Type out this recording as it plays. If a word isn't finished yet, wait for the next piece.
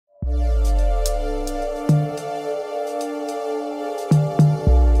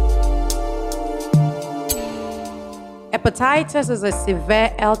Hepatitis is a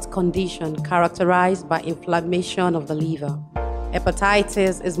severe health condition characterized by inflammation of the liver.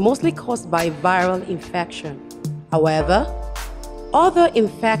 Hepatitis is mostly caused by viral infection. However, other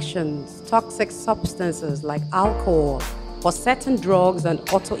infections, toxic substances like alcohol, or certain drugs and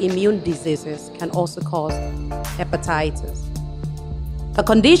autoimmune diseases can also cause hepatitis. The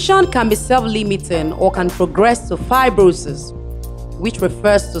condition can be self-limiting or can progress to fibrosis, which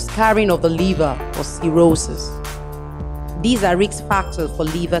refers to scarring of the liver or cirrhosis. These are risk factors for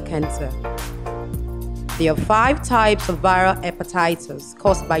liver cancer. There are 5 types of viral hepatitis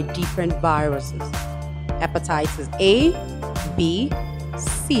caused by different viruses: hepatitis A, B,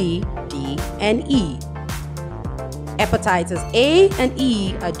 C, D, and E. Hepatitis A and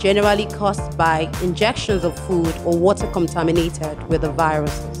E are generally caused by injections of food or water contaminated with the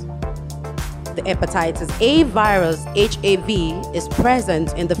viruses. The hepatitis A virus, HAV, is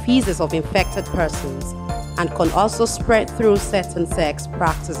present in the feces of infected persons and can also spread through certain sex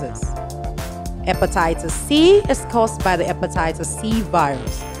practices. Hepatitis C is caused by the hepatitis C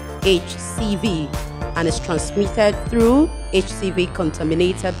virus, HCV, and is transmitted through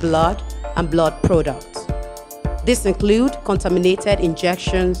HCV-contaminated blood and blood products. These include contaminated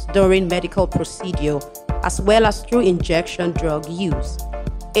injections during medical procedure as well as through injection drug use.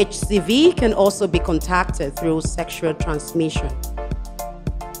 HCV can also be contacted through sexual transmission.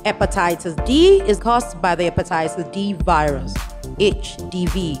 Hepatitis D is caused by the hepatitis D virus,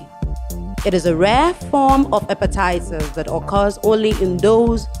 HDV. It is a rare form of hepatitis that occurs only in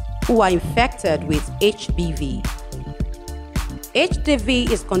those who are infected with HBV.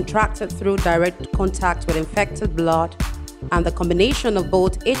 HDV is contracted through direct contact with infected blood, and the combination of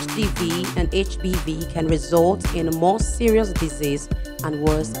both HDV and HBV can result in a more serious disease and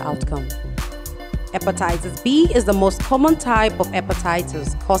worse outcome. Hepatitis B is the most common type of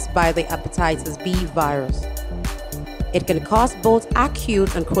hepatitis caused by the hepatitis B virus. It can cause both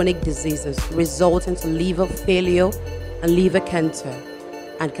acute and chronic diseases, resulting in liver failure and liver cancer,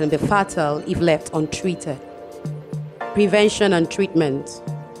 and can be fatal if left untreated. Prevention and treatment.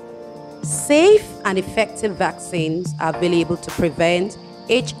 Safe and effective vaccines are available to prevent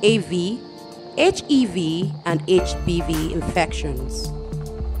HAV, HEV, and HBV infections.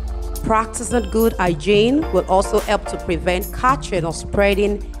 Practicing good hygiene will also help to prevent catching or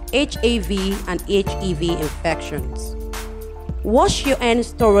spreading HAV and HEV infections. Wash your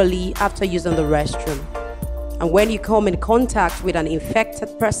hands thoroughly after using the restroom, and when you come in contact with an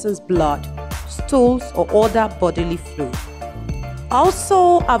infected person's blood, stools, or other bodily fluid.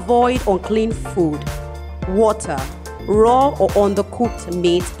 Also, avoid unclean food, water, raw or undercooked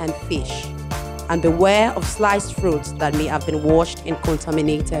meat and fish, and beware of sliced fruits that may have been washed in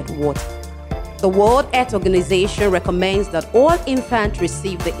contaminated water. The World Health Organization recommends that all infants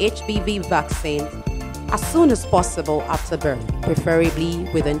receive the HPV vaccine as soon as possible after birth, preferably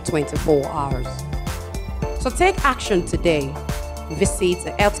within 24 hours. So take action today. Visit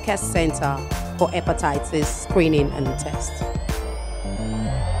the healthcare center for hepatitis screening and test.